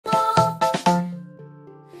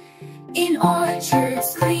In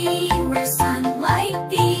orchards green where sunlight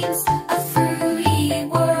beams, a fruity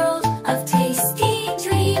world of tasty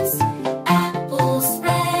dreams. Apples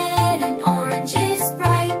red and oranges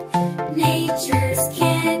bright, nature's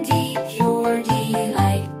candy, pure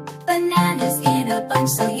delight. Bananas in a bunch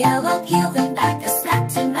so yellow, peel them back a snack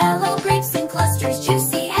to mellow. Grapes in clusters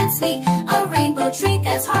juicy and sweet, a rainbow treat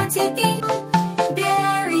that's hard to beat.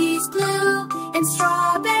 Berries blue and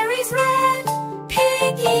strawberries red,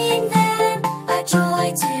 picking them a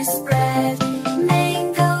joy to spread.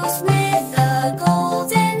 Mangoes with a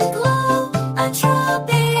golden glow, a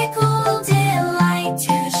tropical delight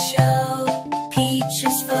to show.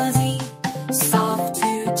 Peaches fuzzy, soft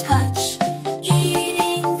to touch,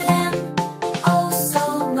 eating them oh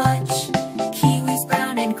so much. Kiwis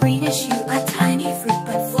brown and greenish hue, a tiny fruit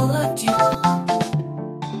but full of dew.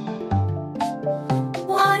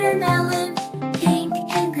 Watermelon, pink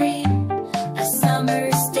and green, a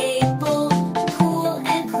summer staple, cool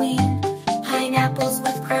and clean. Pineapples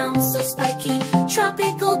with crowns so spiky,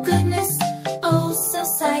 tropical goodness, oh so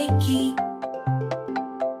psyche.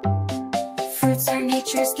 Fruits are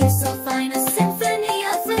nature's gifts.